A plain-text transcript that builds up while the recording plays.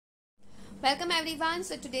Welcome everyone.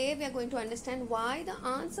 So today we are going to understand why the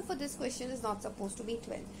answer for this question is not supposed to be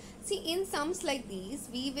 12. See, in sums like these,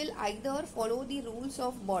 we will either follow the rules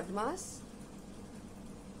of BODMAS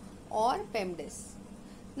or PEMDAS.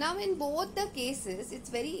 Now in both the cases, it's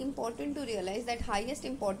very important to realize that highest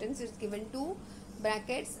importance is given to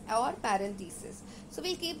brackets or parentheses. So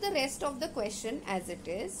we'll keep the rest of the question as it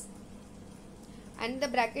is. And the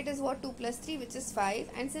bracket is what? 2 plus 3, which is 5.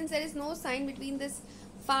 And since there is no sign between this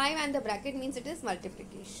 5 and the bracket, means it is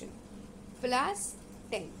multiplication, plus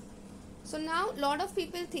 10. So now lot of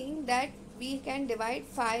people think that we can divide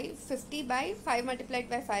 50 by 5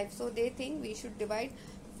 multiplied by 5. So they think we should divide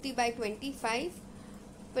 50 by 25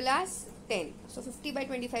 plus 10. So 50 by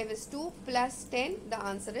 25 is 2 plus 10, the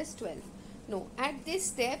answer is 12. No, at this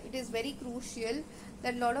step it is very crucial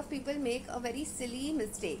that lot of people make a very silly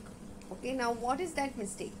mistake. Okay, now what is that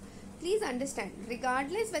mistake? Please understand,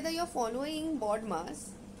 regardless whether you are following BODMAS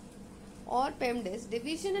or PEMDAS,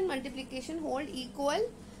 division and multiplication hold equal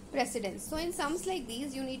precedence. So in sums like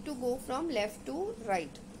these, you need to go from left to right.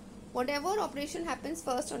 Whatever operation happens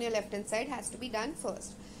first on your left hand side has to be done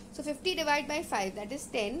first. So 50 divided by 5, that is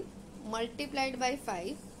 10, multiplied by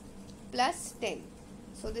 5 plus 10.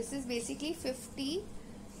 So this is basically 50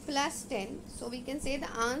 plus 10. So we can say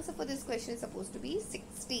the answer for this question is supposed to be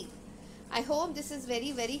 60. I hope this is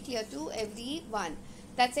very clear to everyone.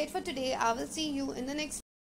 That's it for today. I will see you in the next